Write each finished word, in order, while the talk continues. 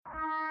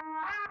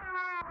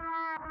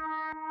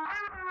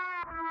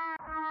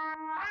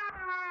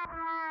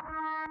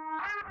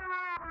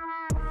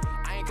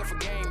ain't good for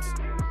games.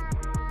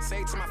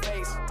 Say it to my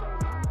face.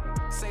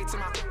 Say it to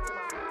my...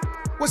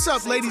 What's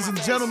up, ladies and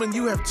gentlemen?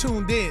 You have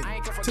tuned in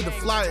to the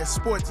Flyers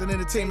Sports and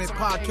Entertainment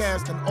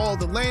Podcast and all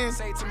the land.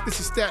 This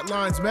is Stat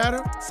Lines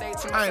Matter.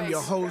 I am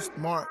your host,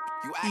 Mark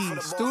E.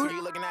 Stewart,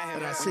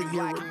 and I sit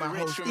here with my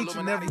host each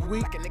and every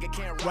week,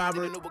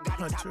 Robert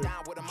Hunter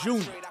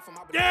Jr.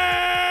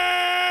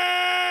 Yeah!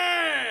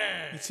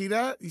 You see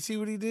that? You see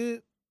what he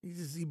did?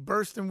 He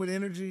bursting with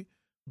energy,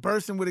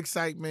 bursting with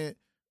excitement,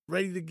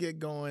 ready to get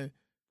going.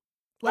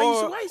 Why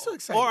are you so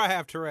excited? Or I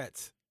have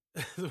Tourette's.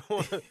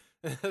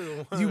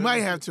 You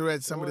might have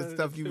Tourette's, some of the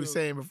stuff you were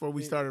saying before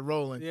we started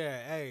rolling. Yeah,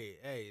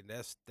 hey,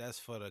 that's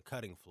for the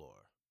cutting floor.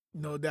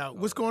 No doubt.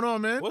 What's going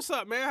on, man? What's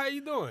up, man? How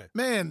you doing?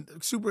 Man,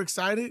 super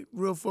excited.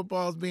 Real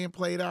football's being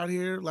played out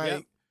here.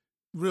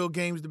 Real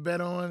games to bet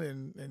on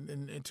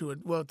and to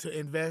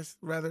invest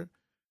rather.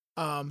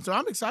 So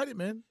I'm excited,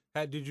 man.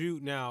 Did you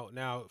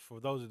now for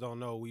those that don't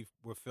know,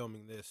 we're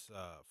filming this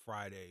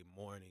Friday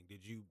morning.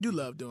 You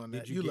love doing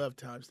that. You love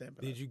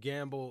timestamping. Did you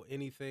gamble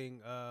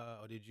anything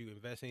or did you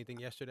invest anything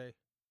yesterday?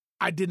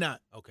 I did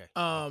not. Okay.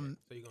 So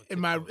you're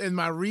gonna in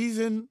my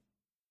reason,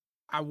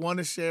 I want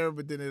to share,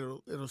 but then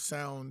it'll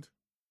sound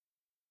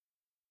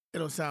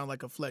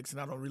like a flex, and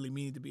I don't really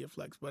mean it to be a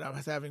flex. But I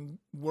was having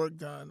work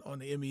done on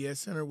the MES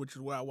Center, which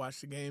is where I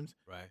watch the games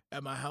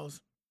at my house,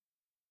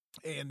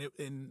 and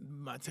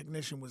my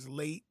technician was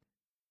late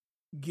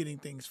getting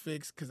things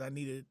fixed because I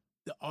needed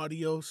the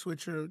audio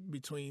switcher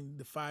between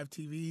the 5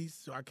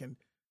 TVs so I can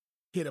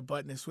hit a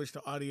button and switch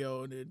to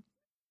audio, and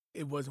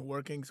it wasn't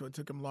working, so it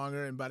took him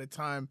longer. And by the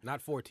time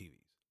not 4 TVs.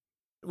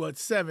 Well,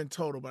 it's 7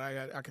 total, but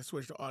I can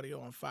switch to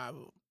audio on 5 of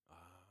them.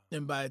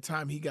 And by the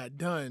time he got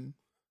done,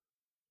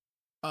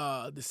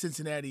 the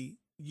Cincinnati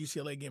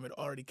UCLA game had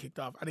already kicked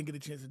off. I didn't get a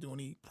chance to do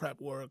any prep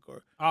work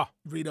or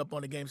read up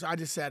on the game, so I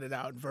just sat it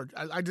out.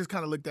 I just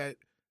kind of looked at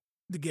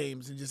the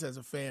games and just as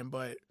a fan,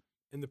 but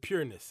in the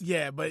pureness.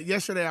 Yeah, but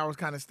yesterday I was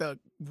kind of stuck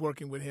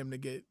working with him to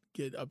get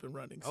up and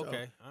running. So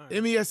okay, all right.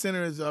 The MES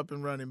Center is up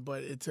and running,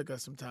 but it took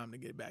us some time to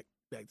get back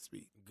to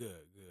speed.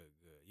 Good.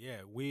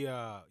 Yeah,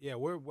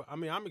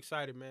 I'm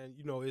excited, man.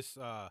 You know, it's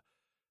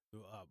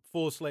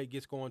full slate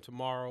gets going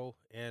tomorrow,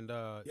 and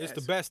it's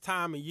the best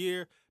time of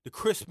year. The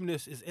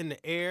crispness is in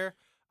the air.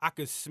 I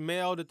can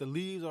smell that the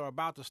leaves are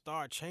about to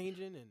start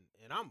changing, and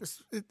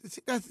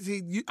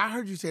I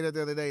heard you say that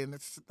the other day, and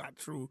that's not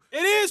true.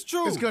 It is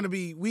true. It's going to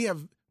be. We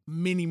have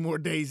many more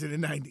days in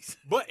the 90s.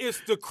 But it's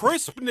the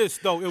crispness,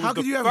 though. It was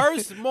the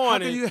first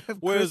morning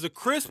where there's a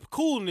crisp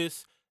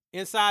coolness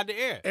inside the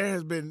air. There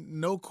has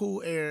been no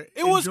cool air.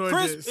 It was Georgia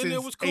crisp since and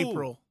it was cool.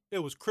 April. It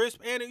was was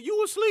crisp, and you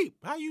were asleep.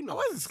 How you know? I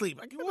wasn't asleep.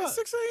 I got up at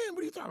 6 a.m.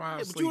 What are you talking about?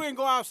 Yeah, but you didn't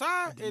go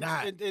outside and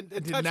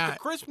touch the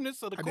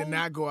crispness of the cool. I did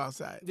not go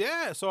outside.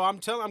 Yeah, so I'm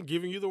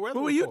giving you the weather.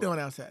 What were you doing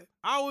outside?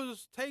 I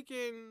was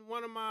taking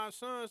one of my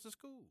sons to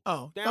school.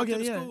 Oh, down to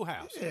the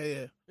schoolhouse.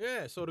 Yeah.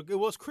 Yeah, so it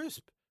was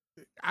crisp.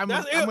 I'm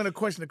going to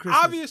question the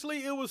crispness.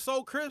 Obviously, it was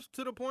so crisp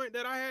to the point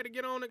that I had to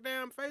get on the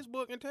damn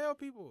Facebook and tell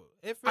people.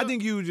 I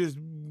think you were just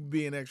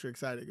being extra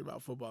excited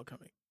about football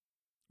coming.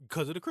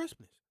 Because of the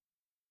crispness.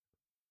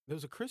 There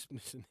was a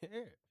crispness in the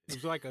air. It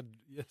was like it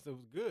was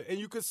good. And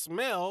you could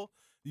smell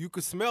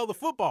the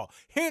football.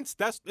 Hence,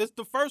 it's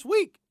the first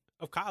week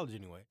of college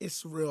anyway.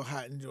 It's real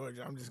hot in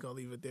Georgia. I'm just going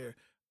to leave it there.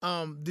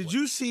 Did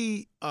you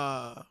see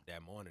that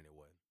morning it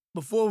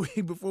Before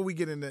wasn't. we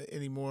get into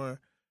any more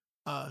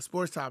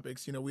sports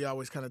topics, you know, we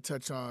always kind of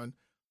touch on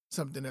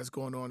something that's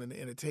going on in the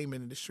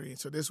entertainment industry. And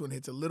so this one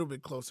hits a little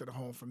bit closer to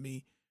home for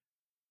me.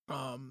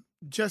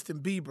 Justin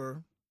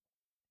Bieber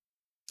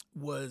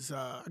was,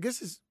 I guess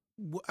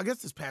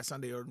this past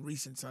Sunday or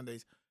recent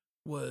Sundays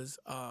was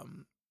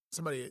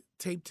somebody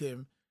taped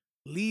him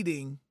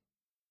leading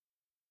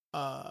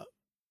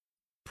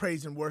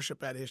praise and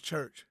worship at his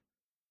church,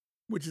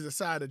 which is a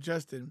side of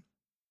Justin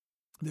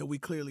that we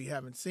clearly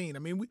haven't seen. I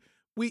mean,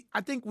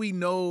 I think we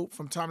know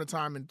from time to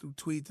time and through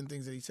tweets and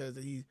things that he says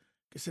that he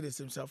considers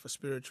himself a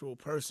spiritual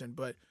person,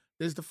 but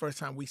this is the first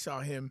time we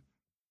saw him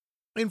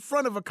in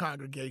front of a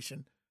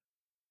congregation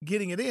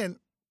getting it in.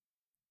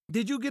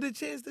 Did you get a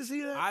chance to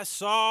see that? I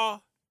saw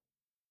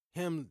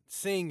him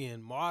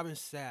singing Marvin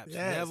Sapp's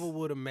Never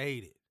Would Have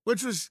Made It.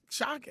 Which was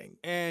shocking.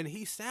 And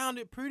he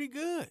sounded pretty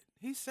good.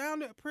 It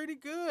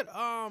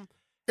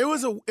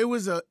was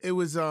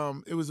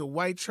a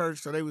white church,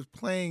 so they was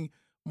playing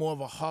more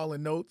of a Hall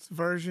 & Oates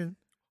version.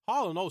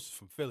 Hall & Oates is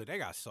from Philly. They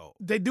got soul.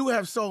 They do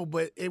have soul,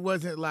 but it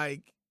wasn't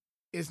like,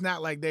 it's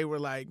not like they were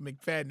like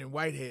McFadden and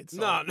Whitehead. So,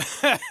 no.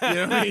 You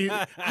know what I mean?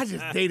 I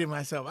just dated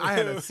myself. I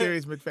had a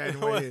serious McFadden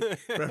and Whitehead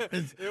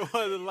reference. It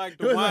wasn't like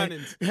the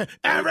Winans. Like,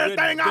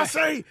 everything I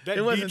see.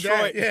 It wasn't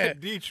Detroit, that. Yeah.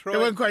 Detroit. It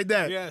wasn't quite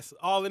that. Yes,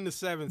 all in the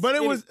sevens. But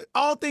it was,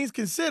 all things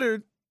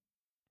considered,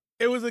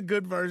 it was a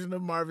good version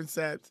of Marvin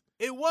Sapp's.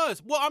 It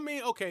was. Well, I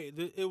mean, okay,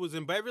 it was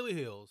in Beverly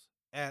Hills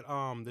at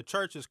the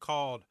church is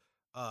called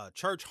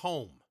Church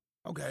Home.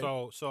 Okay.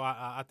 So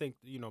I think,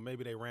 you know,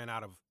 maybe they ran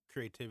out of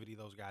creativity,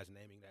 those guys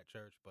naming that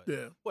church, but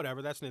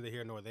whatever, that's neither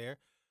here nor there.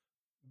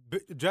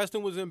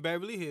 Justin was in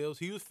Beverly Hills.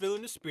 He was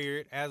feeling the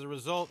spirit. As a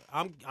result,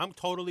 I'm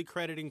totally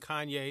crediting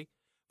Kanye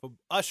for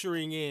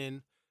ushering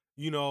in,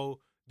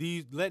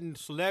 these letting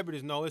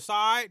celebrities know it's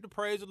all right to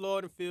praise the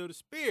Lord and feel the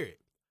spirit.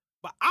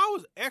 But I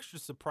was extra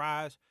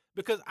surprised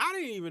because I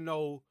didn't even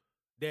know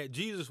that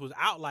Jesus was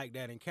out like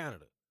that in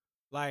Canada.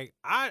 Like,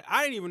 I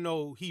didn't even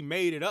know he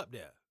made it up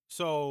there.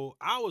 So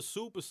I was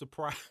super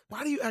surprised.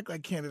 Why do you act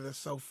like Canada's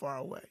so far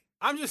away?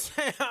 I'm just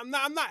saying, I'm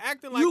not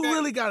acting like you that. You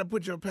really got to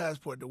put your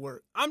passport to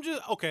work. I'm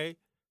just, okay,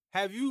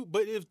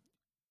 but if,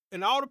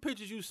 in all the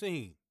pictures you've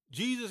seen,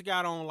 Jesus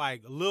got on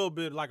like a little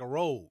bit like a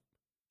robe.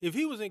 If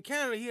he was in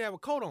Canada, he'd have a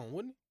coat on,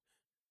 wouldn't he?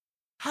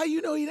 How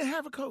you know he didn't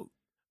have a coat?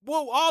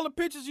 Well, all the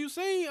pictures you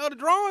seen of the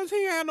drawings,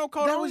 he had no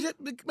coat on. That was it.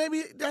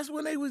 Maybe that's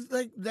when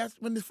that's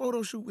when the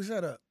photo shoot was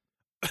set up.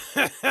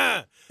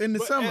 In the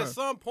summer. At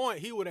some point,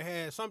 he would have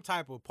had some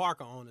type of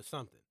parka on or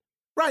something.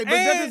 Right, but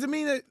that doesn't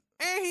mean that.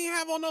 And he didn't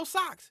have on no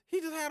socks.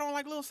 He just had on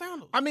like little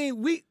sandals. I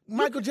mean,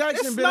 Michael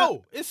Jackson. It's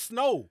snow. It's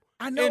snow.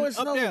 I know it's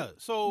snow. There.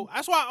 So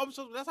that's why.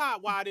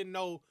 Why I didn't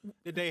know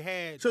that they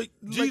had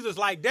Jesus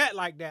like that.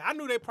 I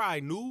knew they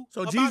probably knew.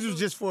 So Jesus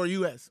just for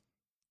U.S.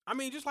 I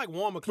mean, just like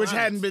warmer climates. Which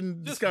hadn't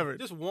been discovered.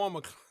 Just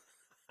warmer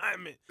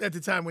climate. At the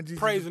time when Jesus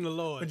praising the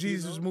Lord. When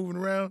Jesus was moving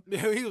around.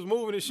 Yeah, he was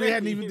moving and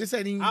shaking. This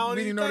hadn't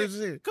even know this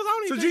was here.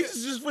 So Jesus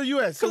is just for the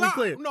U.S., so we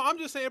clear. No, I'm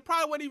just saying, it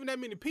probably wasn't even that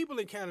many people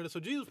in Canada, so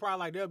Jesus probably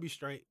like, they'll be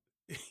straight.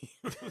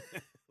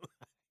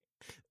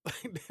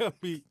 Like, they'll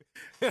be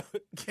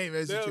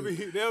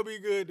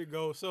good to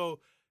go. So,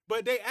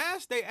 but they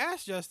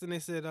asked Justin, they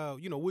said,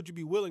 would you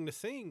be willing to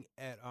sing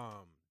at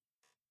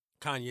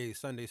Kanye's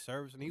Sunday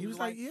service? And he was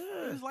like,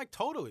 yeah. He was like,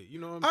 totally. You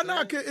know what I'm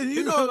saying?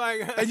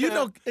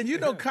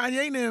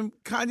 And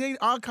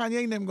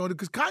Kanye and them go to,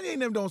 because Kanye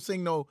and them don't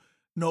sing no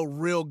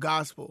real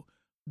gospel.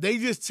 They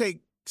just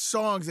take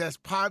songs that's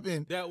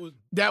popping.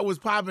 That was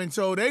popping.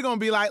 So they're gonna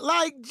be like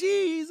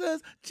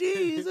Jesus,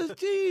 Jesus,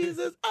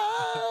 Jesus.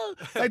 Oh,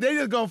 like they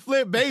just gonna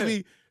flip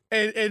baby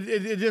and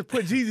just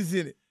put Jesus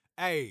in it.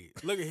 Hey,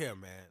 look at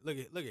him, man. Look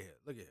at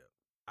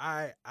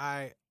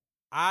him.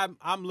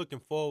 I'm looking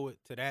forward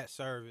to that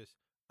service.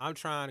 I'm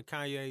trying to,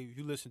 Kanye, if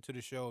you listen to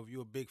the show, if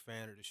you're a big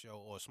fan of the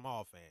show or a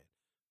small fan,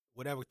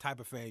 whatever type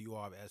of fan you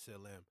are of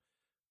SLM,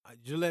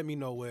 just let me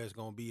know where it's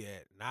gonna be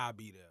at, and I'll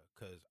be there,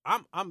 because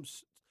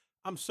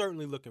I'm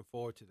certainly looking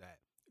forward to that.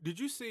 Did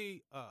you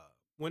see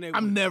when they?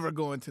 I'm never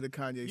going to the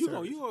Kanye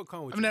service. You gonna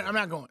come with I'm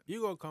not going.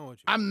 You gonna come with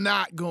you? I'm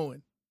not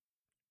going.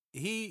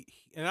 I'm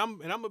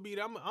gonna be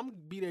there. I'm gonna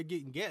be there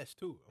getting guests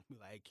too. I'm gonna be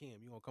like, hey,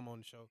 Kim, you gonna come on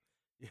the show?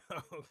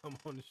 Come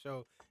on the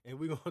show, and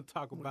we're gonna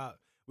talk about.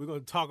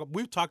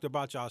 We've talked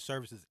about y'all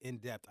services in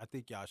depth. I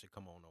think y'all should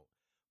come on over.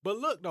 But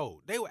look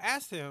though, they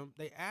asked him,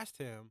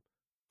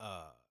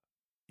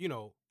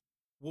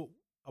 what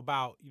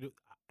about,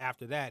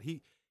 after that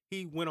he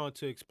went on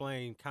to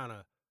explain kind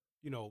of,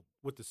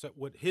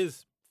 what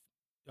his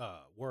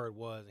word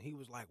was, and he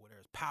was like, well,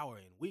 there's power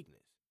in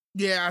weakness.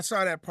 Yeah, I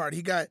saw that part.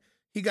 He got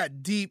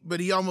deep, but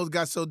he almost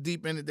got so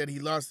deep in it that he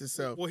lost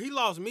himself. Well, he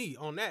lost me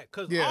on that,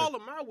 because all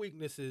of my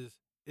weaknesses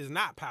is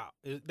not power.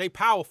 They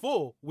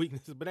powerful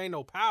weaknesses, but ain't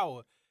no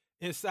power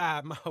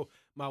inside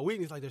my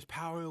weakness. Like, there's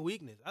power in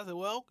weakness. I said,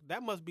 well,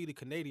 that must be the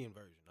Canadian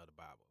version of the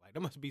Bible. Like,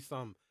 there must be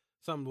something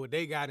what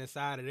they got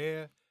inside of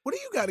there. What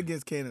do you got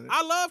against Canada?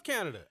 I love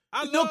Canada.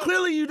 No,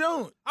 clearly you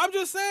don't. I'm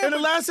just saying. In the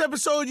last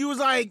episode, you was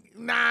like,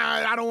 nah,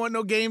 I don't want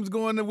no games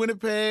going to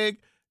Winnipeg.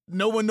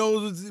 No one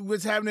knows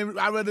what's happening.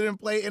 I'd rather than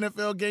play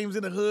NFL games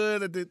in the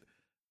hood.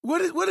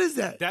 What is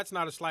that? That's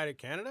not a slight at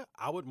Canada.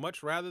 I would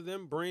much rather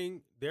them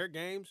bring their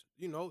games,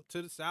 to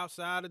the south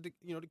side of the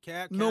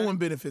Cat. No one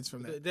benefits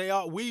from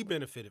that. We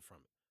benefited from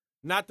it.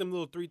 Not them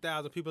little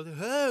 3,000 people.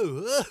 Why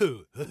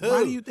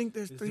do you think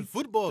there's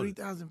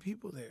 3,000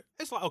 people there?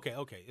 It's like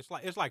okay. It's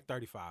like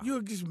 35.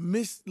 You're just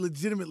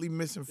legitimately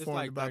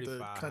misinformed about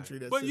 35. The country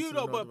that's.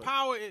 But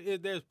power.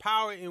 There's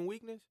power in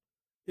weakness.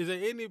 Is there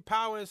any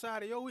power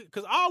inside of your weakness?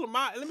 Because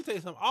let me tell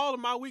you something. All of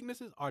my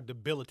weaknesses are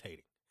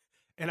debilitating,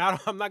 and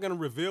I'm not going to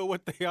reveal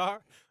what they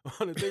are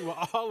on the thing.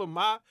 But all of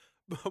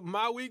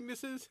my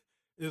weaknesses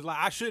is like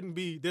I shouldn't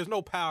be. There's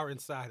no power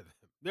inside of them.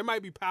 There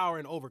might be power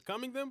in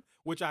overcoming them,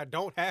 which I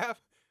don't have.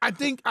 I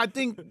think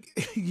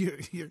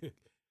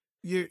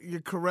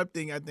you're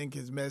corrupting. I think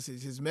his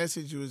message. His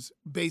message was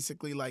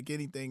basically like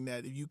anything,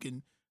 that if you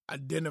can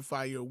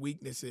identify your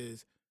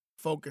weaknesses,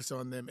 focus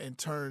on them, and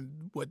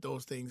turn what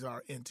those things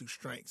are into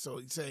strength. So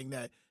he's saying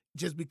that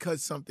just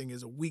because something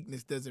is a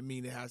weakness doesn't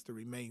mean it has to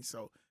remain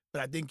so.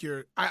 But I think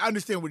I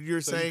understand what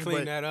you're saying.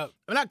 Clean that up.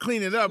 I'm not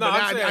cleaning it up, but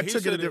I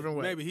took it a different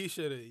way. Maybe he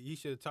should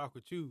have talked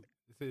with you.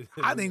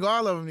 I think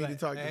all of them need to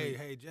talk to me.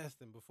 Hey,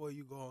 Justin, before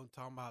you go on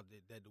talking about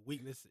that the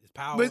weakness is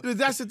power. But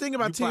that's the thing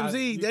about TMZ.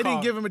 They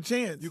didn't give him a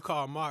chance. You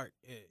call Mark.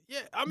 They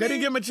didn't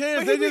give him a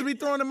chance. They just be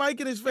throwing the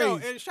mic in his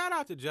face. And shout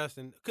out to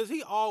Justin, because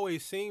he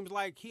always seems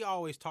like he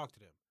always talks to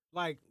them.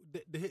 Like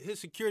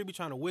his security be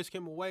trying to whisk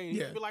him away, and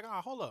he'd be like,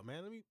 "Oh, hold up,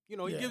 man. Let me."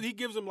 He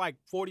gives him like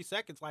 40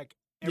 seconds, like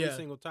every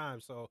single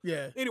time. So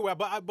anyway,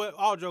 but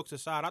all jokes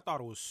aside, I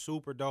thought it was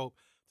super dope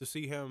to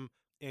see him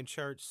in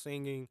church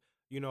singing.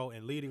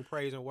 and leading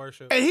praise and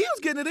worship. And he was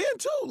getting it in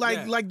too.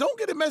 Like don't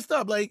get it messed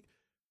up. Like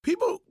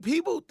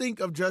people think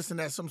of Justin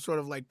as some sort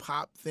of like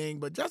pop thing,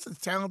 but Justin's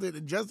talented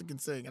and Justin can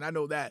sing, and I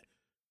know that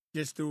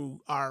just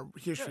through our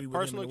history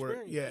with him in the work.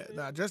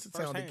 Yeah, Justin's a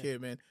talented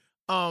kid, man.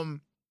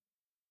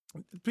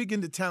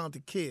 Speaking to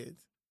talented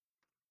kids,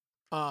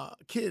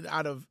 kid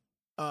out of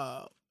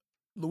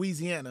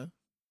Louisiana,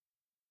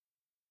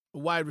 a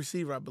wide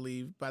receiver, I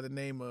believe, by the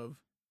name of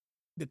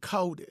The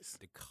Coldest.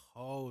 The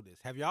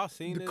Coldest. Have y'all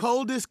seen this? The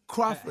Coldest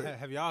Crawford.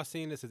 Have y'all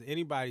seen this? Has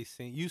anybody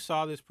seen? You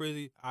saw this,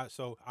 Prizzy?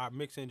 So our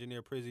mix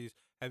engineer, Prizzy's.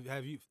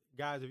 Have you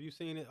guys? Have you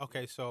seen it?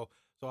 Okay, so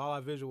all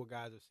our visual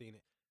guys have seen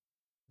it.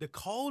 The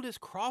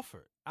Coldest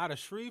Crawford out of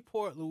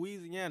Shreveport,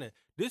 Louisiana.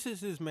 This is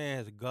this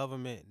man's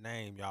government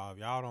name, y'all. If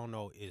y'all don't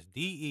know, it's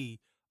DE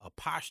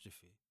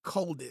apostrophe.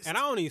 Coldest. And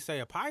I don't even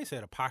say I probably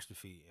said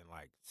apostrophe in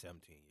like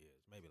 17 years,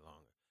 maybe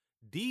longer.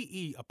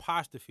 DE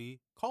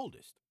apostrophe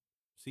Coldest.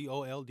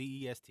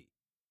 COLDEST.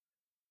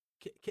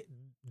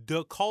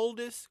 The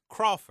Coldest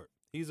Crawford.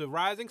 He's a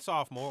rising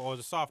sophomore, or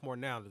is a sophomore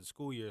now that the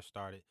school year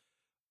started.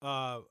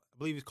 I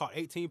believe he's caught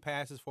 18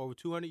 passes for over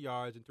 200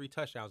 yards and 3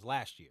 touchdowns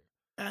last year.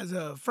 As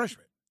a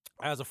freshman.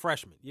 As a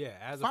freshman, yeah,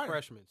 as a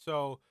freshman.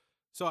 So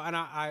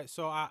I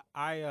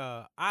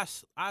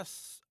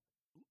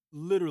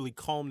literally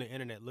combed the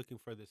internet looking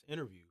for this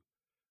interview,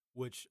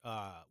 which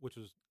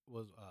was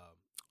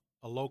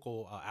a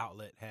local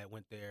outlet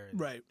went there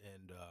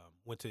and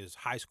went to his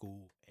high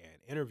school and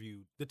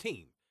interviewed the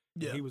team.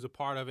 Yeah, and he was a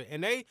part of it,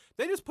 and they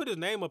just put his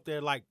name up there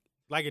like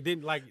it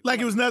didn't like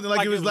it was nothing,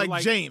 like it was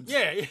like James.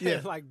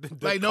 Yeah. like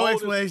like no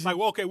explanation. Like,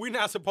 well, okay, we're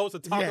not supposed to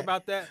talk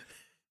about that.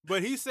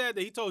 But he said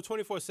that he told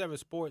 24/7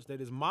 Sports that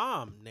his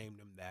mom named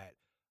him that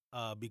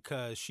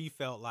because she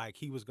felt like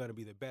he was going to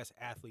be the best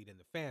athlete in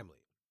the family.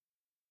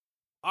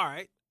 All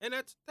right, and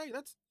that's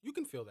you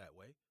can feel that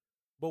way,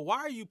 but why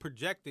are you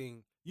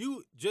projecting?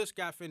 You just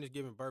got finished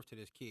giving birth to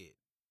this kid,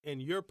 and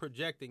you're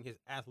projecting his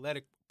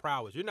athletic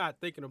prowess. You're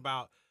not thinking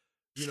about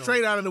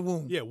straight out of the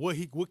womb. Yeah,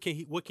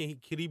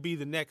 could he be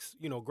the next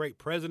great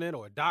president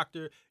or a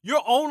doctor?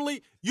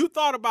 You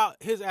thought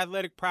about his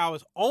athletic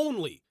prowess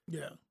only.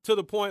 Yeah. To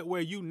the point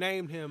where you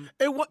named him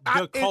the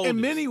Coldest.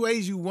 In many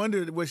ways, you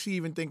wondered, was she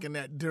even thinking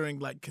that during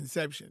like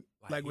conception?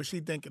 Like was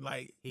she thinking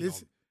like he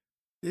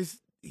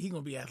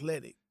gonna be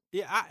athletic?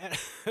 Yeah,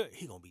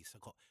 he gonna be so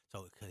cool.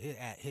 So cause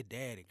his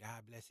daddy,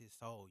 God bless his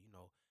soul,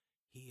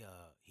 he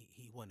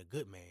wasn't a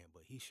good man,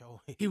 but he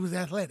was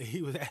athletic.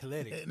 He was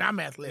athletic, and I'm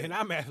athletic.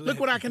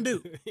 Look what I can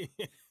do.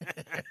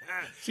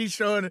 She's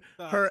showing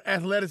her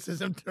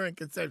athleticism during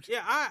conception.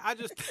 Yeah, I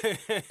just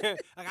like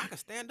I can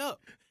stand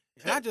up.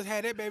 And I just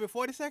had that baby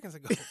 40 seconds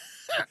ago.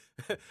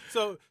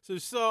 so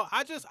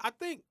I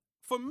think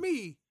for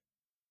me,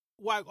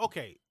 like,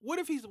 okay, what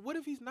if he's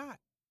not?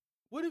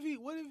 What if he?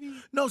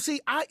 No,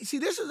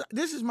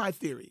 this is my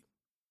theory,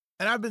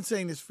 and I've been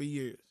saying this for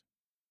years.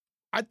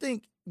 I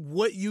think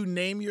what you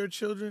name your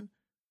children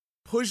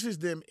pushes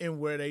them in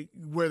where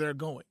they're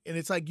going, and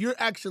it's like you're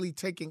actually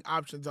taking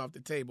options off the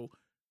table,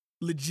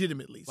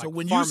 legitimately. Like so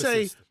when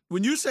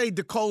you say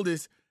the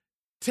Coldest,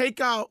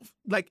 take out,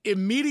 like,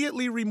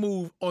 immediately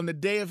remove on the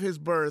day of his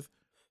birth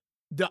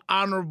the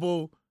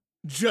Honorable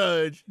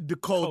Judge the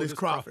Coldest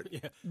Crawford.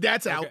 Yeah.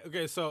 That's out.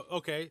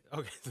 Okay.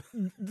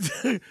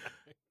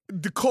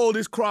 The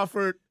Coldest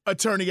Crawford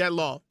Attorney at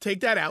Law.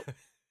 Take that out.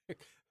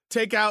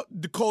 Take out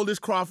the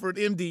Coldest Crawford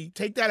MD.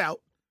 Take that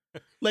out.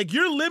 Like,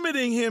 you're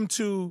limiting him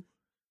to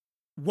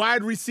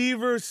wide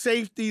receiver,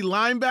 safety,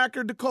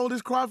 linebacker, the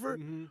Coldest Crawford.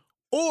 Mm-hmm.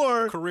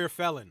 Or career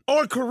felon.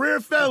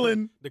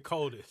 The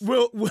Coldest.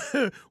 Will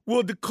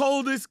the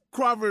Coldest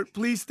Crawford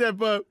please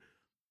step up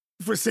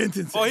for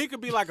sentencing? Or he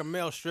could be like a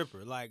male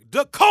stripper, like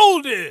the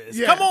Coldest.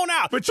 Yeah. Come on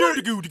out. But he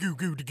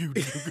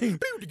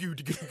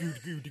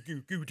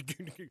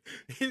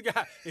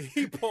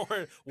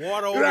pouring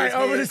water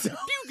over his head.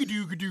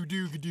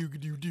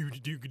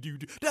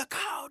 The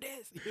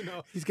Coldest.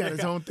 He's got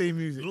his own theme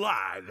music.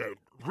 Live at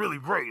Really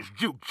Ray's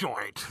Juke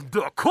Joint,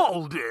 the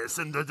Coldest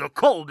and the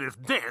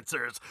Coldest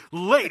dancers,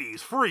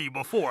 ladies free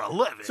before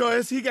 11.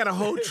 So he got a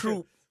whole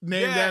troupe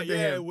named after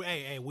him.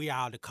 Hey, we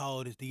all the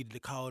coldest. These the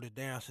coldest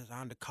dancers.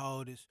 I'm the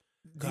coldest.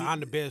 Cause I'm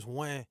the best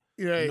one.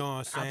 Right. You know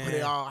what I'm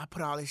saying? I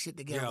put all this shit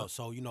together. Yeah,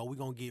 so we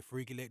gonna get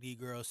freaky. Let these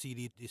girls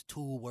see this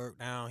tool work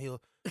down here.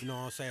 You know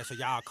what I'm saying? So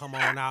y'all come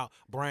on out,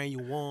 bring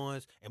your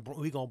ones, and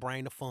we gonna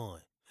bring the fun.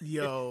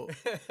 Yo,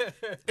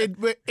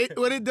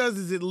 what it does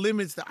is it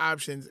limits the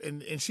options,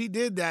 and she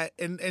did that,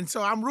 and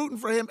so I'm rooting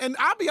for him. And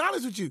I'll be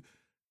honest with you,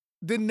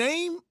 the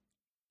name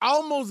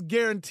almost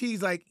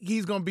guarantees like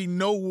he's gonna be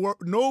no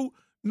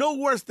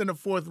worse than a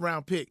 4th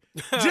round pick,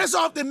 just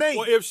off the name.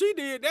 Well, if she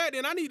did that,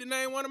 then I need to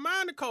name one of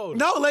mine the Coldest.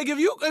 No, like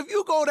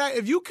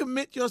if you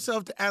commit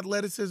yourself to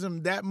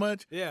athleticism that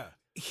much, yeah,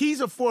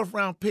 he's a 4th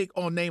round pick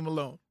on name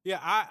alone. Yeah,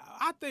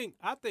 I think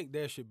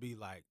there should be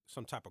like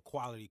some type of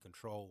quality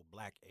control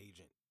black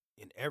agent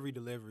in every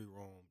delivery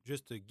room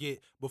just to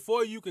get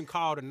before you can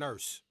call the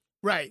nurse.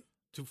 Right.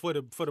 for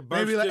the birth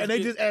maybe and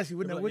they just ask you,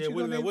 what you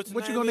gonna name? What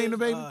you gonna name the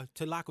baby?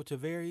 Telaco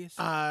Tavarius.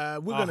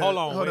 We're gonna hold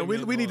on.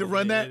 We need to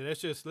run that.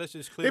 Let's just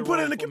clear. They put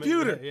it in the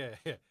computer.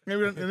 Yeah.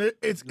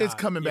 It's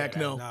coming back.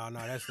 No,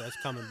 that's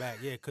coming back.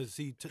 Yeah, because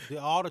see,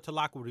 all the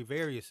Telaco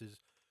Tavariuses,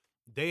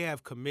 they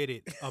have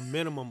committed a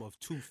minimum of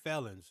 2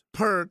 felons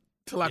per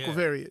Telaco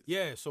variant.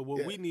 Yeah. So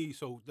what we need.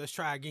 So let's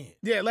try again.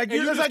 Yeah, like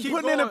it's like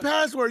putting in a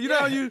password. You know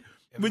how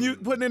when you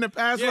putting in a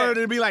password,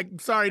 it'd be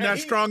like, sorry, not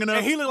strong enough.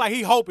 And he look like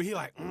he hoping. He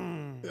like,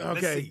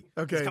 okay.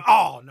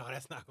 Oh no,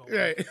 that's not going.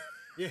 Right.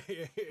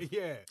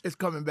 Yeah. It's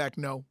coming back.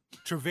 No.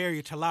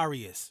 Travaria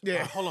Talarius.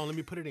 Yeah. Hold on, let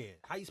me put it in.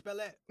 How you spell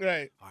that?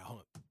 Right. All right,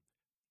 hold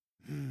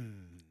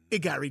on. It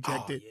got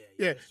rejected. Oh,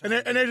 yeah. And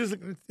they're just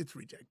like, it's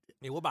rejected.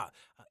 Yeah. What about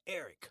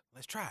Eric?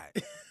 Let's try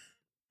it.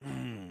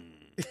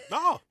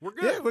 No, we're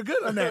good. Yeah, we're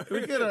good on that.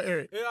 We're good on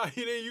Eric.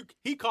 Yeah,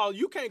 he called.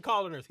 You can't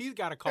call on us. He's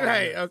got to call.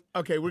 Right.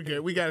 Okay, we're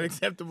good. We got an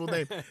acceptable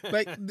name.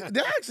 Like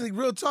that actually,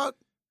 real talk.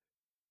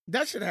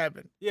 That should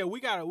happen. Yeah,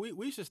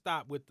 we should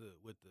stop with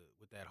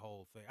that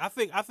whole thing. I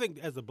think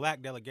as a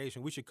black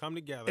delegation, we should come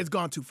together. It's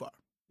gone too far.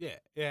 Yeah,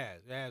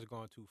 it has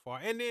gone too far.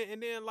 And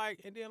then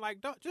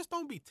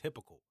don't be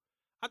typical.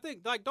 I think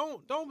like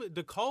don't be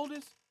the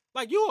coldest.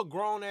 Like you a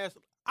grown ass.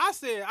 I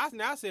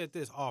said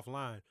this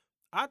offline.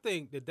 I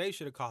think that they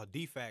should have called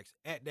DFACS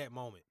at that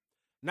moment,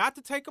 not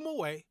to take them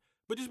away,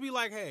 but just be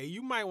like, hey,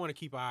 you might want to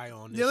keep an eye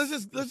on this. Yeah,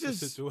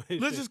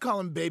 let's just call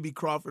him Baby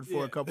Crawford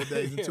for a couple of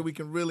days until we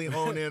can really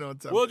hone in on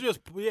something. We'll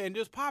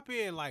just pop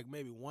in like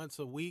maybe once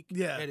a week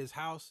at his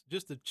house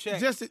just to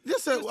check. Just a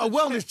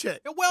wellness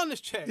check. A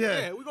wellness check.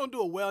 Yeah, we're gonna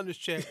do a wellness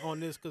check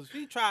on this because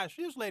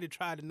this lady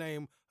tried to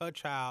name her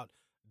child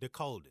the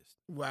coldest.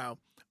 Wow.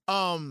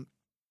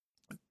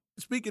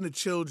 Speaking of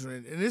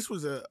children, and this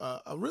was a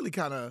really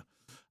kind of,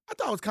 I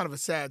thought it was kind of a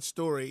sad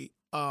story.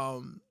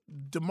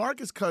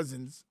 DeMarcus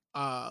Cousins,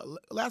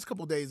 last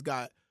couple of days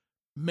got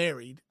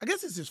married. I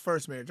guess it's his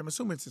first marriage. I'm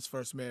assuming it's his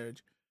first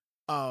marriage.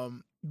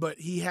 But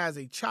he has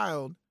a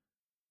child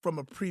from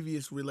a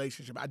previous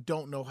relationship. I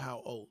don't know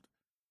how old.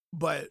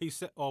 But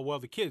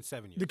the kid's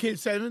 7 years. The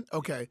kid's 7?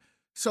 Okay.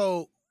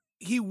 So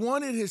he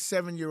wanted his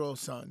 7-year-old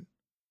son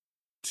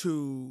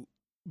to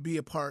be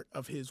a part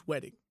of his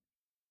wedding,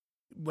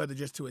 whether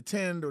just to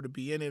attend or to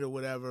be in it or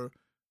whatever.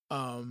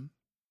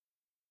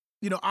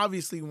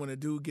 Obviously when a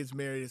dude gets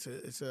married,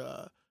 it's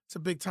a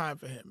big time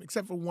for him,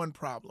 except for one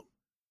problem.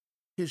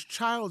 His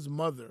child's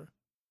mother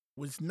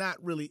was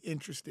not really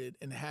interested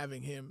in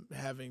having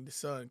the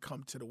son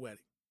come to the wedding.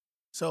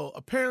 So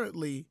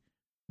apparently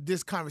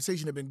this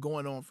conversation had been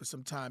going on for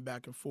some time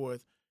back and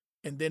forth.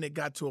 And then it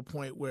got to a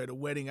point where the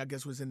wedding, I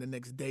guess, was in the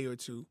next day or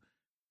two.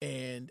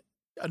 And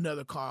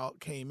another call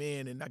came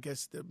in, and I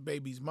guess the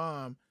baby's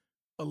mom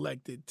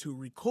elected to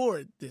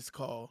record this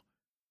call.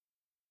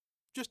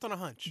 Just on a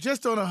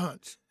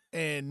hunch.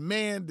 And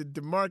man, did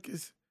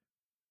DeMarcus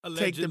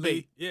take the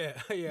bait. Yeah.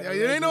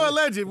 It ain't no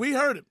alleged. We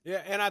heard him.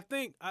 Yeah, and I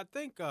think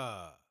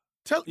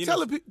tell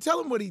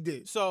him what he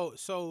did. So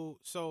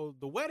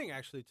the wedding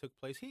actually took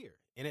place here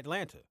in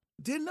Atlanta.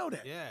 Didn't know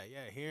that. Yeah,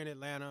 here in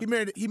Atlanta. He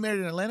married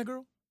an Atlanta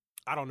girl?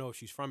 I don't know if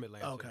she's from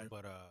Atlanta. Okay.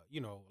 But a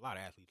lot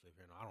of athletes live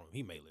here. I don't know.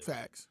 He may live.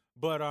 Facts.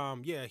 But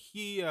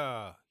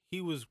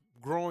he was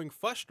growing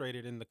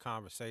frustrated in the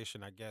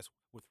conversation, I guess,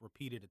 with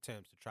repeated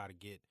attempts to try to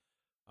get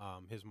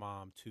his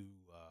mom to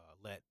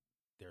let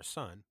their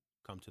son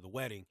come to the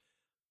wedding.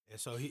 And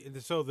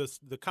so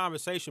the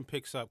conversation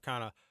picks up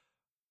kind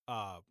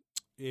of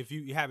if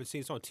you haven't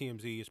seen it on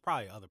TMZ, it's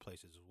probably other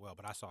places as well,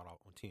 but I saw it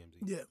on TMZ.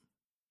 Yeah.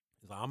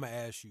 It's like, I'm going to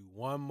ask you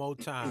one more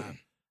time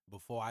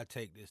before I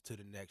take this to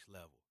the next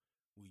level.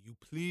 Will you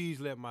please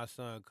let my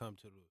son come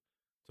to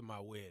my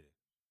wedding?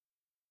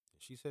 And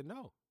she said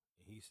no.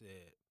 And he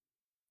said,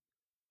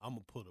 I'm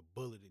going to put a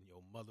bullet in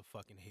your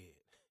motherfucking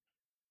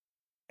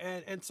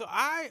head. And so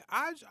I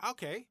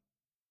okay.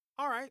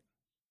 All right.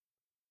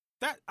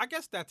 That, I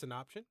guess that's an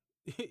option.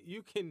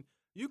 you can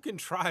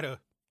try to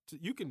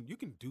you can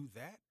do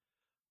that.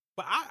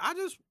 But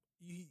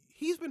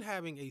he's been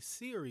having a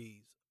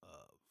series of,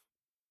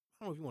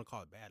 I don't know if you want to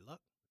call it bad luck,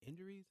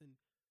 injuries, and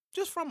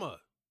just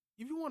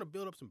if you want to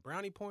build up some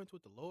brownie points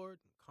with the Lord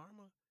and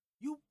karma,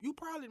 you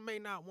probably may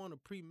not want to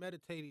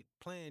premeditated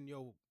plan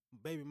your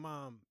baby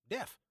mom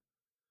death.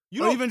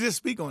 Or even just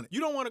speak on it.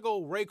 You don't want to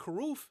go Ray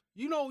Caruth.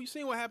 You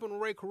seen what happened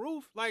with Ray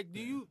Caruth. Like, do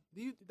you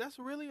that's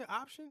really an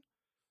option?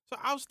 So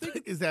I was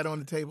thinking, is that on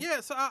the table?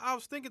 Yeah. So I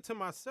was thinking to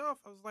myself,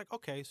 I was like,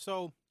 okay,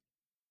 so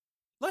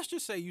let's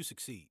just say you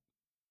succeed.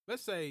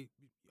 Let's say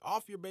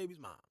off your baby's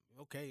mom.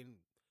 Okay.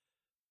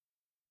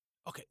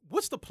 Okay.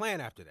 What's the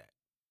plan after that?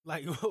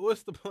 Like,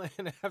 what's the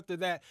plan after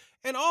that?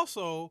 And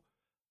also,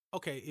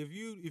 okay, if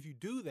you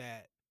do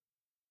that,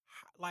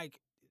 like,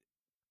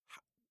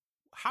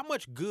 how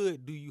much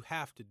good do you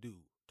have to do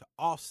to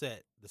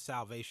offset the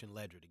salvation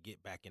ledger to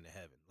get back into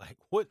heaven? Like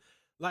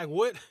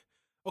what?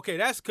 Okay,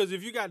 that's because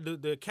if you got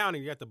the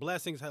accounting, you got the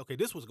blessings. Okay,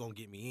 this was gonna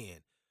get me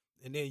in.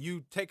 and then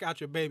you take out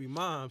your baby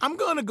mom. I'm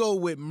gonna go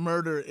with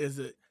murder as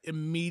an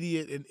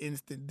immediate and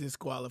instant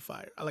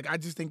disqualifier. Like I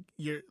just think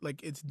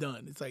it's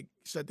done. It's like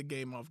shut the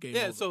game off. Game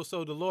over.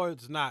 So the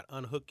Lord's not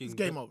unhooking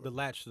the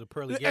latch to the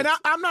pearly gates. And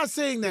I'm not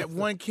saying that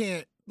one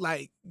can't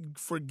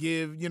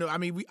forgive. I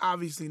mean, we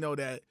obviously know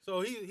that.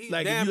 So he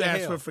like damn if you ask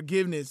hell. for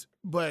forgiveness,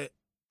 but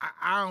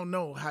I don't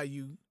know how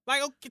you.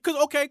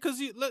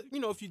 Because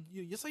if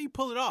you say you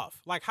pull it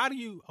off, like how do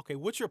you? Okay,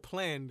 what's your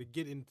plan to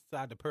get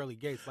inside the pearly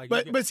gates? Like,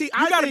 but see,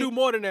 you got to do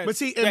more than that. But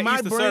see, in my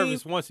Easter brain,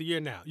 service once a year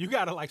now, you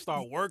got to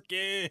start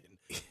working.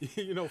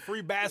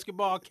 Free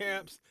basketball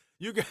camps.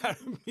 You got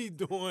to be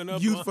doing a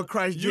Youth for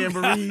Christ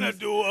jamborees. You got to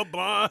do a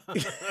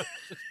bunch of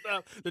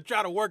stuff to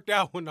try to work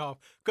that one off,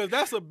 because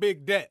that's a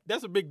big debt.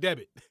 That's a big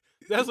debit.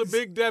 That's a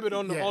big debit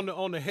on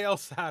the hell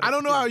side. I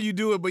don't know how you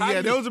do it,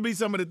 but those would be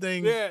some of the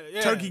things.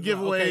 Yeah. Turkey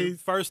giveaways. Okay,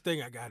 first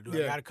thing I gotta do,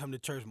 I gotta come to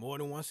church more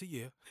than once a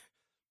year.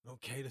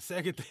 Okay, the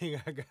second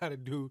thing I gotta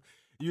do,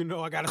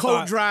 I gotta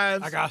coat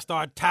drives. I gotta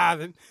start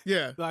tithing.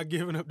 Yeah, start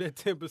giving up that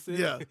 10%.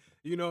 Yeah,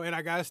 and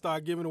I gotta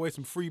start giving away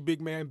some free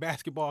big man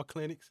basketball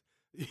clinics.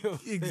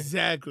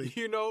 Exactly.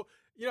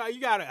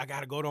 I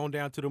gotta go on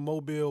down to the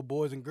Mobile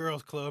Boys and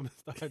Girls Club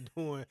and start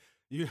doing.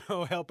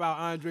 Help out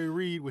Andre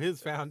Reed with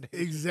his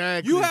foundation.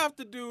 Exactly. You have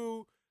to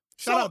do.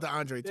 Shout out to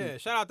Andre too. Yeah,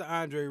 shout out to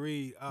Andre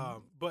Reed.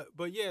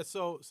 But yeah,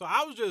 so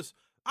I was just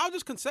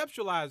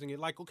conceptualizing it.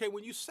 Like, okay,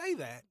 when you say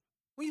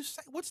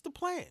what's the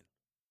plan?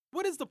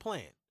 What is the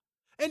plan?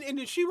 And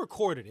then she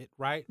recorded it,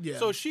 right? Yeah.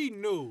 So she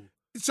knew.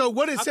 So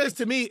what it says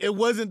to me, it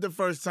wasn't the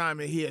first time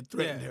that he had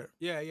threatened her.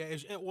 Yeah.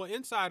 Well,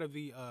 inside of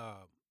the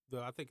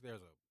I think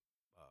there's a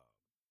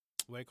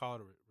what they call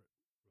it,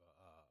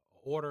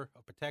 order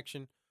of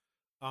protection.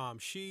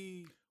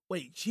 She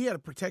had a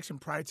protection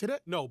prior to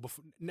that? No,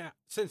 now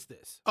since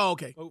this. Oh,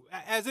 okay.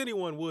 As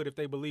anyone would if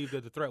they believed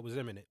that the threat was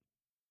imminent.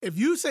 If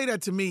you say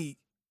that to me,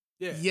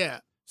 yeah.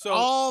 So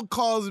all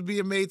calls are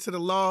being made to the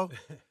law.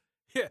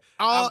 Yeah.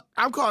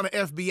 I'm calling the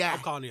FBI. I'm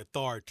calling the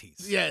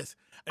authorities. Yes.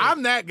 Hey,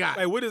 I'm that guy.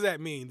 Hey, what does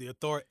that mean? The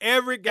authority.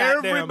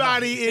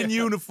 Everybody in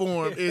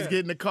uniform is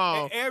getting a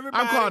call.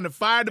 I'm calling the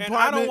fire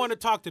department. And I don't want to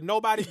talk to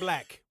nobody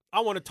black. I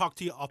want to talk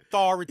to your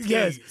authorities.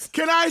 Yes.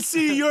 Can I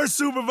see your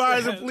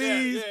supervisor,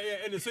 please?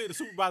 Yeah. And the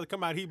supervisor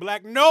come out, he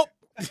black. Nope.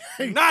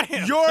 Not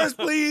him. Yours,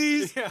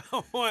 please.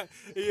 I want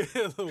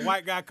the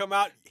white guy come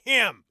out.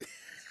 Him.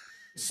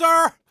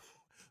 Sir.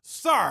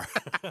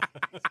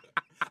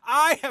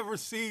 I have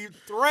received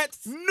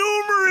threats.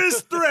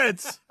 Numerous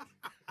threats.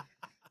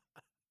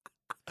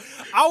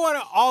 I want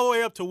it all the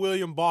way up to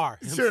William Barr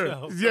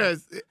himself. Sure.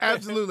 Yes,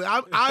 absolutely.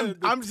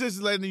 I'm just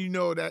letting you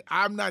know that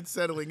I'm not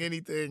settling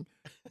anything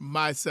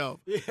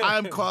myself. Yeah.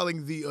 I'm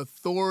calling the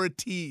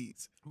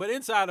authorities. But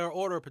inside her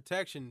order of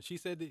protection, she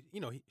said that,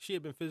 she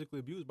had been physically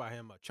abused by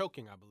him.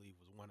 Choking, I believe,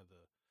 was one of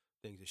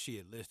the things that she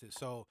had listed.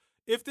 So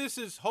if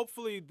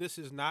hopefully this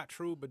is not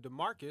true, but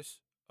DeMarcus,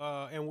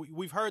 and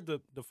we've heard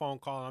the phone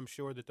call, and I'm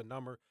sure that the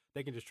number,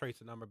 they can just trace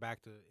the number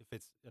back to if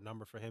it's a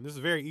number for him. This is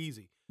very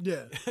easy.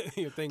 Yeah.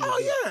 Thing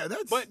yeah,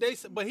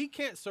 that's. But he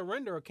can't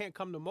surrender or can't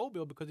come to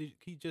Mobile because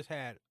he just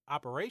had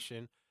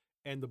operation,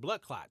 and the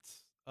blood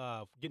clots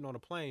getting on a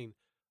plane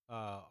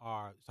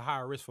are a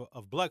higher risk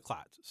of blood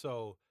clots.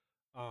 So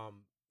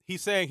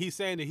he's saying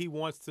that he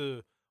wants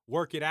to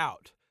work it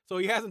out. So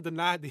he hasn't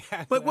denied the.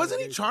 But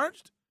wasn't he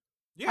charged?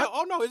 Yeah.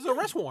 No, there's an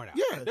arrest warrant out.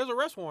 Yeah, there's an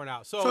arrest warrant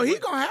out. So he's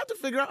gonna have to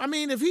figure out. I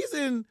mean, if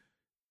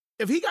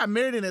he got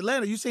married in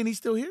Atlanta, you saying he's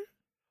still here?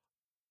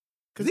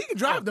 Because he can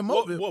drive the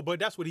Mobile. Well, but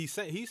that's what he's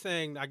saying. He's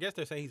saying, I guess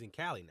they're saying he's in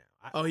Cali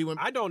now. He went.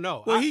 I don't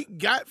know. Well, he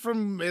got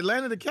from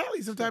Atlanta to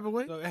Cali some type of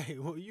way. So, hey,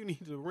 you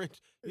need to rent.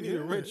 You need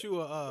to rent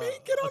you a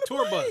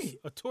tour bus.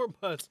 A tour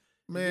bus.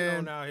 Man, get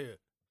on out here.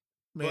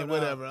 Man,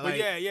 whatever. But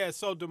yeah.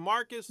 So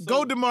DeMarcus.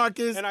 Go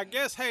DeMarcus. And I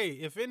guess, hey,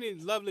 if any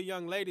lovely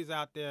young ladies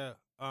out there,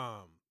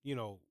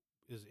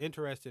 is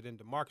interested in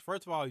DeMarcus.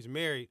 First of all, he's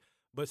married,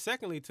 but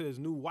secondly, to his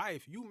new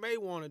wife, you may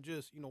want to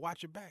just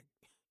watch your back.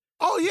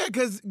 Oh yeah,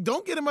 because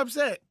don't get him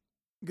upset.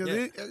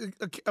 Because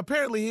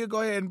apparently he'll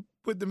go ahead and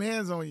put them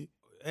hands on you.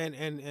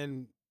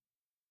 And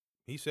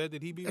he said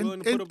that he'd be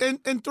willing to put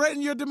and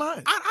threaten your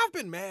demise. I've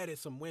been mad at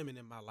some women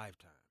in my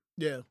lifetime.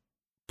 Yeah.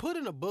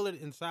 Putting a bullet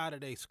inside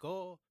of their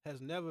skull has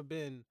never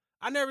been.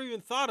 I never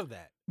even thought of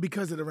that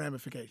because of the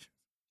ramifications.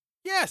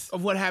 Yes.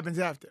 Of what happens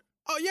after.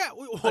 Oh yeah,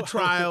 a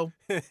trial,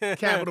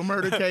 capital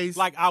murder case.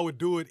 Like I would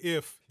do it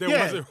if there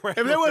wasn't. If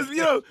there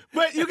was,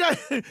 but you got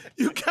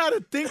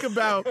to think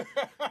about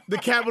the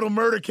capital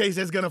murder case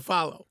that's gonna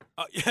follow.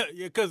 Yeah,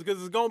 because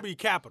it's gonna be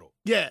capital.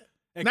 Yeah,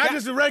 and not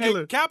just a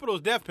regular. Capital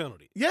is death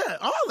penalty. Yeah,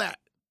 all that.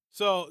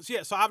 So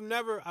I've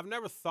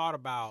never thought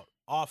about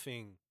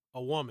offing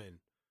a woman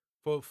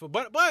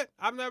but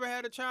I've never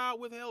had a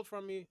child withheld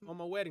from me on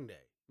my wedding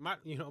day. My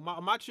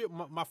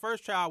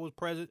first child was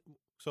present,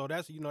 so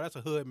that's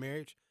a hood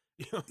marriage.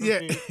 You know what I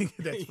mean?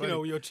 That's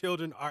funny. Your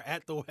children are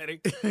at the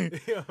wedding. You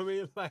know what I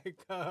mean? Like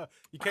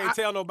you can't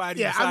tell nobody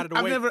you decided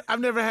to wait. I've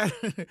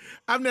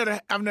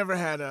never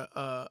had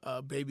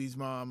a baby's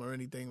mom or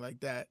anything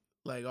like that.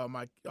 Like all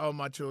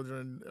my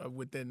children are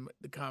within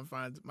the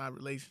confines of my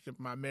relationship,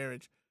 my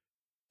marriage.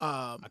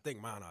 I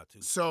think mine are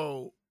too.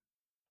 So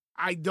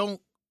I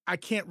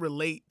can't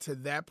relate to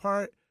that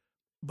part,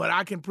 but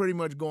I can pretty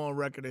much go on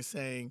record as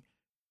saying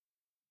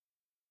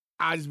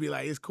I just be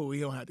like, it's cool, he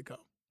don't have to come.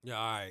 Yeah,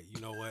 all right.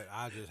 You know what?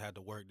 I just had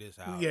to work this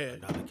out Yeah.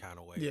 another kind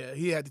of way. Yeah,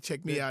 he had to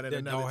check me out at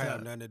another time. That don't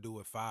have nothing to do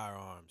with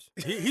firearms.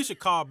 He should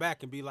call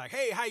back and be like,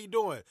 hey, how you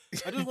doing?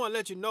 I just want to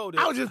let you know that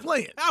I was just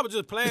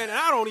playing, and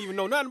I don't even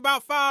know nothing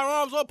about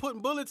firearms or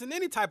putting bullets in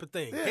any type of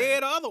thing,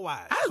 head or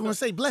otherwise. I just want to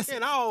say blessing.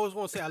 And I always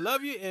want to say I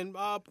love you, and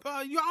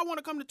y'all want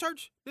to come to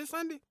church this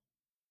Sunday?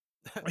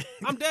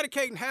 I'm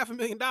dedicating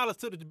 $500,000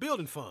 to the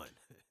building fund.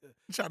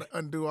 Try to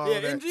undo all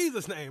of that. In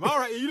Jesus' name. All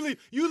right,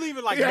 you leave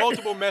it like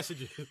multiple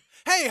messages.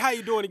 Hey, how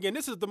you doing again?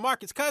 This is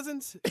DeMarcus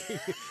Cousins.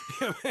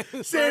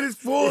 Saying his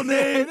full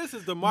name. This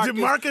is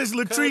DeMarcus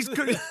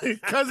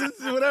Latrice Cousins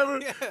or whatever.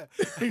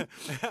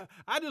 Yeah.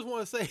 I just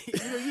want to say,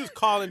 you just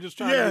calling, just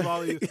trying to do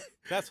all these.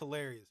 That's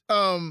hilarious.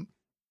 No,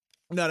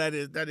 that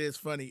is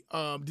funny.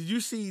 Did you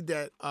see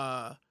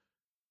that?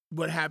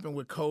 What happened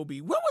with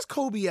Kobe? Where was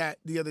Kobe at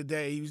the other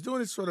day? He was doing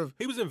this sort of.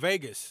 He was in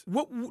Vegas.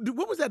 What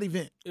was that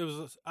event? It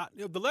was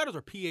the letters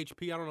are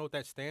PHP. I don't know what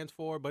that stands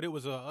for, but it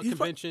was a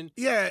convention.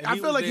 I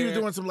feel like he was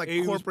doing some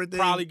corporate thing.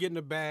 Probably getting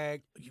a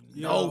bag. He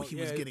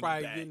was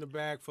getting a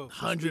bag for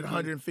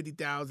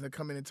 150,000 to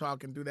come in and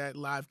talk and do that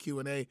live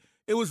Q&A.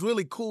 It was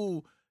really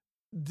cool.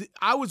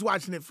 I was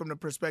watching it from the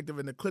perspective,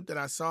 and the clip that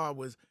I saw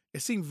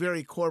it seemed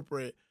very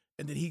corporate,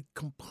 and then he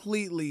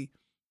completely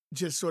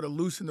just sort of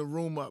loosened the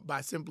room up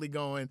by simply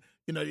going,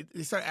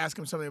 they started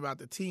asking him something about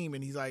the team,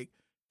 and he's like,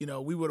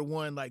 we would have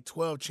won like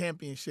 12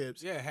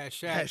 championships. Yeah, had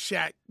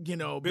Shaq,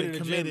 been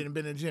committed and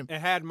been in the gym. And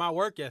had my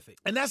work ethic.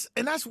 And that's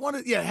one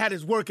of, had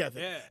his work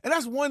ethic. Yeah. And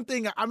that's one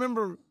thing I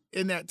remember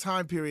in that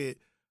time period,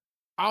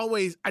 I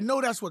know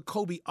that's what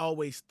Kobe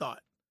always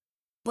thought.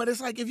 But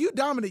it's like, if you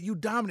dominate, you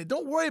dominate.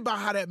 Don't worry about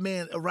how that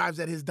man arrives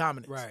at his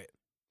dominance. Right.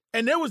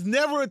 And there was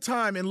never a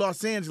time in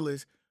Los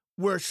Angeles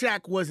where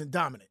Shaq wasn't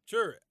dominant.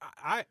 Sure.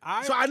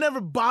 So I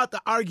never bought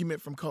the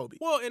argument from Kobe.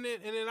 Well, and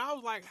then I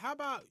was like, how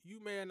about you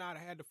may not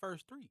have had the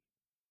first three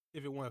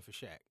if it wasn't for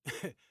Shaq?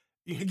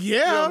 Yeah.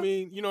 You know what I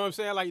mean? You know what I'm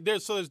saying? Like,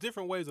 there's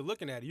different ways of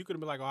looking at it. You could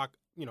have been like, I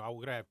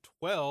would have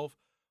 12,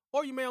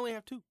 or you may only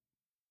have 2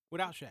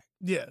 without Shaq.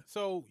 Yeah.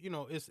 So,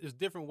 it's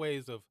different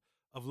ways of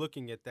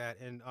looking at that.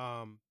 And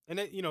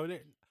then,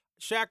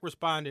 Shaq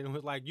responded and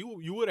was like,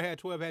 you would have had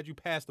 12 had you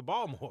passed the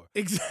ball more.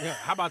 Exactly. Yeah,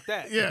 how about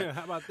that? Yeah.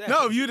 How about that?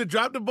 No, if you'd have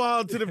dropped the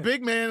ball to the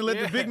big man and let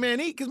the big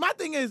man eat. Because my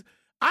thing is,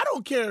 I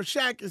don't care if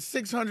Shaq is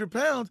 600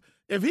 pounds.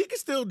 If he can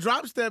still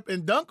drop step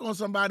and dunk on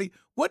somebody,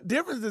 what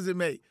difference does it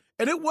make?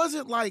 And it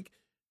wasn't like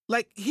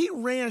he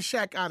ran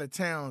Shaq out of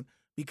town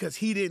because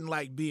he didn't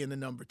like being the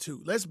number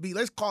 2. Let's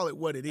call it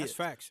what it is. That's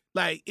facts.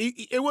 Like,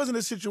 it wasn't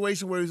a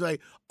situation where he's like,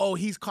 oh,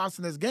 he's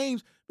costing us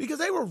games, because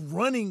they were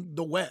running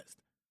the West.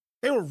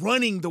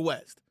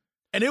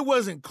 And it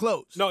wasn't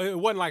close. No, it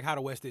wasn't like how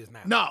the West is now.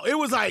 No, it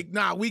was like,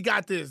 nah, we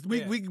got this.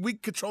 We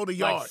control the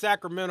yard. Like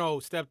Sacramento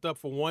stepped up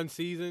for one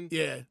season.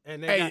 Yeah.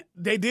 And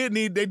they did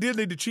need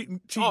the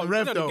cheating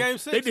ref, though. Game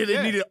 6,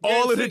 they needed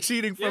all of the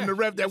cheating from the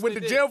ref that went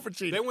to jail for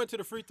cheating. They went to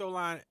the free throw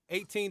line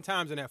 18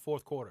 times in that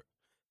fourth quarter.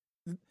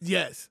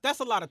 Yes. That's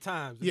a lot of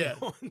times. Yeah.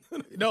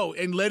 No,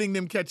 and letting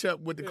them catch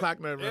up with the clock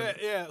never running.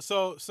 Yeah.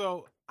 So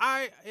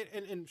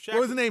and Shaq.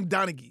 What was the name?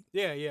 Donaghy.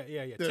 Yeah.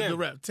 The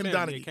ref, Tim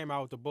Donaghy. Came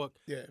out with the book.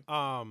 Yeah.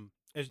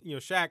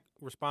 Shaq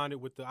responded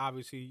with the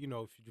obviously, if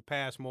you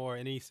pass more,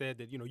 and he said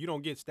that, you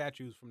don't get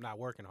statues from not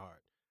working hard.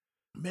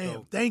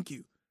 Man, thank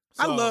you.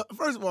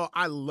 First of all,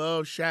 I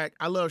love Shaq.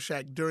 I love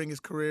Shaq during his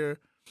career.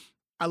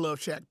 I love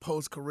Shaq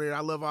post-career.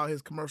 I love all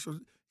his commercials.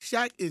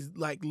 Shaq is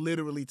like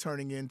literally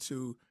turning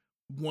into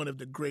one of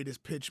the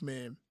greatest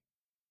pitchmen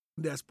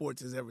that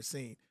sports has ever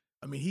seen.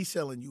 I mean, he's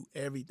selling you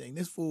everything.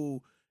 This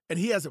fool, and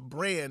he has a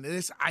brand, and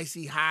it's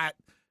icy hot.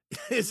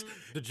 It's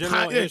the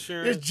general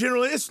insurance.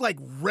 It's like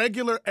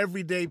regular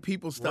everyday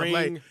people stuff. Ring.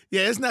 Like,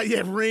 it's not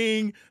yet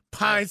Ring,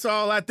 Pine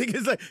Sol. I think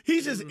it's like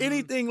he's just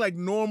anything like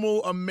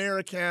normal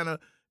Americana.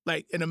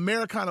 Like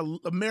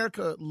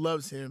America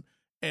loves him,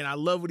 and I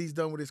love what he's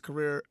done with his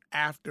career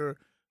after.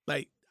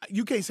 Like,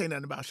 you can't say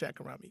nothing about Shaq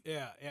around me.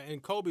 Yeah,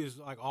 and Kobe is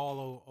like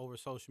all over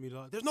social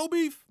media. There's no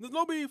beef. There's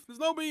no beef.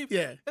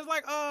 Yeah, it's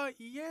like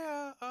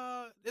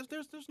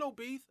there's no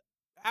beef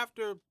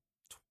after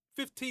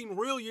 15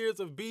 real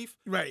years of beef,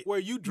 right? Where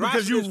you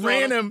because you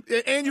ran him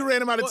and you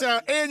ran him out of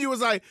town, and you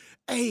was like,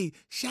 "Hey,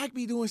 Shaq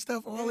be doing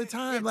stuff all the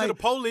time." Like to the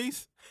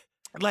police,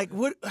 like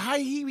what? How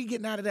he be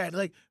getting out of that?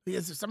 Like,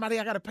 is there somebody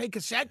I gotta pay?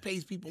 Because Shaq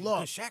pays people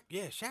off. Shaq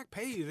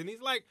pays, and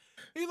he's like,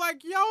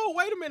 yo,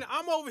 wait a minute,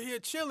 I'm over here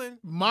chilling,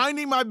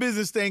 minding my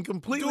business, staying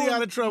completely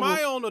out of trouble,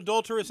 my own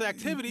adulterous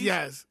activities.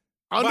 Yes,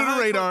 under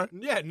the radar.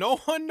 Yeah, no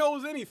one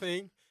knows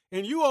anything,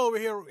 and you over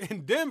here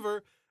in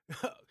Denver.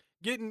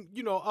 Getting,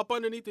 up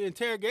underneath the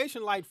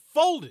interrogation light,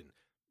 folding.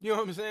 You know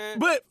what I'm saying?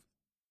 But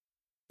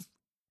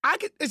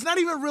It's not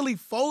even really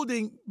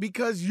folding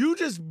because you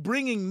just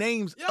bringing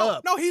names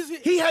up. No,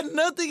 he had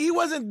nothing. He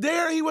wasn't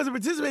there. He wasn't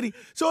participating.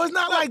 So it's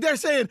not like they're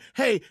saying,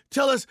 "Hey,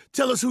 tell us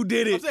who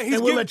did it,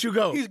 and we'll let you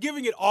go." He's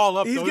giving it all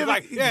up. He's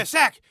like, "Yeah,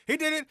 Shaq, he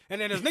did it," and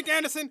then there's Nick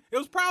Anderson. It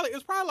was probably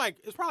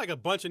like a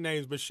bunch of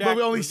names, but Shaq. But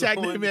only Shaq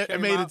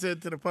made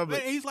it to the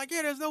public. And he's like,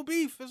 "Yeah, there's no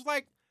beef." It's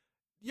like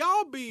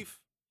y'all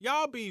beef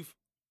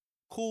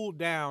cooled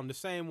down the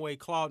same way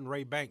Claude and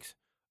Ray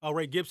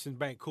Gibson's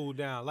bank cooled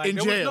down. Like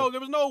there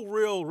was no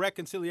real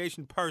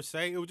reconciliation per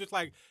se. It was just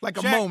like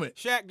a moment.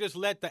 Shaq just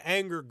let the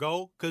anger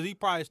go because he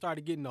probably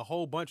started getting a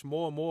whole bunch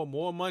more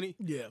money.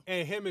 Yeah.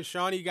 And him and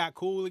Shawnee got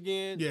cool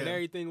again. Yeah. And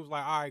everything was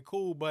like, all right,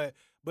 cool. But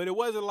it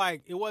wasn't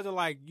like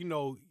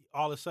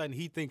all of a sudden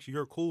he thinks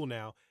you're cool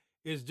now.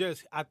 It's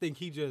just I think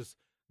he just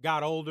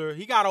got older.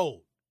 He got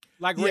old.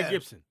 Like Ray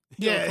Gibson.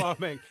 He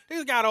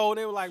just got old.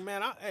 And they were like,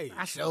 man, I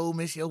sure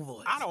miss your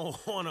voice. I don't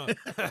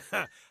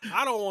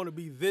wanna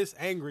be this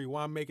angry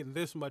while I'm making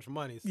this much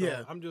money.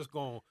 So I'm just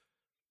going.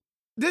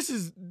 This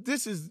is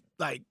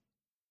like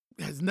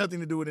has nothing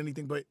to do with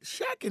anything. But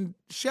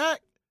Shaq,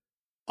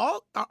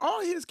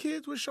 all his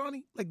kids with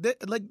Shawnee,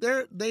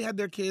 they had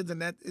their kids,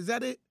 and is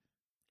that it?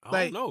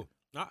 I don't know.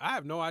 I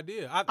have no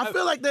idea. I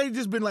feel like they've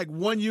just been like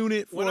one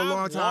unit for a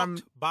long time.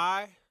 Walked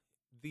by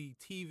the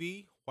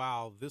TV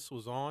while this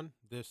was on,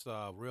 this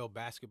Real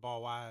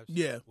Basketball Wives.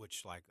 Yeah.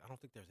 Which, like, I don't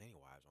think there's any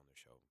wives on the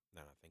show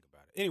now that I think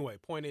about it. Anyway,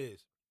 point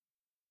is,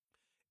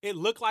 it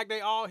looked like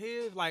they all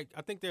his. Like,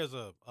 I think there's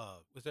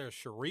was there a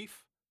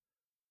Sharif?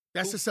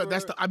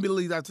 I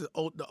believe that's the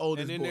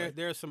oldest and then boy.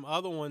 There's some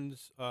other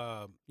ones,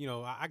 I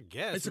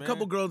guess. It's a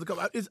couple girls.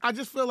 I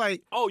just feel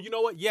like. Oh, you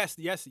know what? Yes,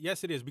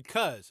 it is.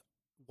 Because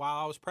while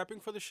I was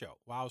prepping for the show,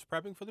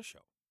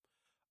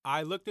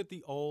 I looked at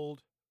the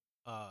old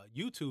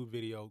YouTube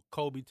video,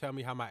 Kobe Tell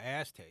Me How My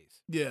Ass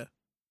Tastes. Yeah.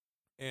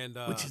 And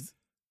which is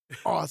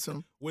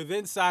awesome. With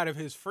inside of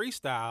his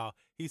freestyle,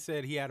 he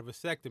said he had a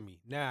vasectomy.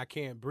 Now I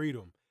can't breed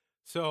him.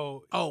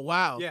 So oh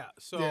wow. Yeah.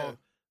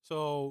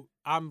 So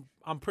I'm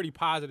pretty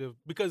positive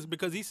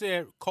because he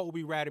said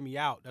Kobe ratted me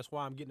out. That's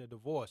why I'm getting a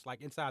divorce,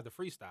 like inside the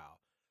freestyle.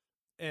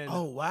 And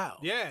oh wow.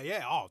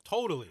 Yeah. Oh,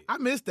 totally. I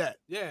missed that.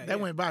 Yeah. That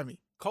went by me.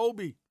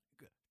 Kobe,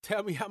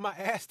 tell me how my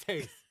ass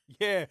tastes.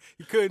 Yeah,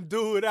 he couldn't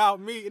do it without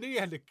me. And then he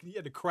had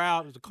the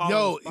crowd. It was a call.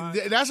 Yo,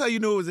 that's how you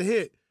knew it was a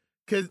hit.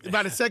 Because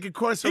by the second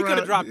course he could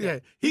have dropped that. Yeah,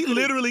 he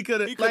literally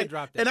could have. He could have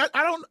dropped that. And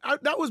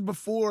that was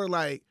before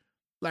like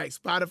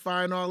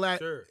Spotify and all that.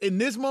 Sure. In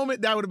this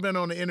moment, that would have been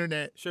on the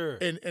internet. Sure.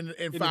 In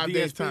 5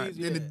 days time.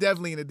 Yeah.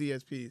 Definitely in the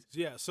DSPs.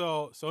 Yeah.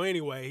 So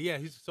anyway, yeah.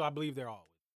 So I believe they're all.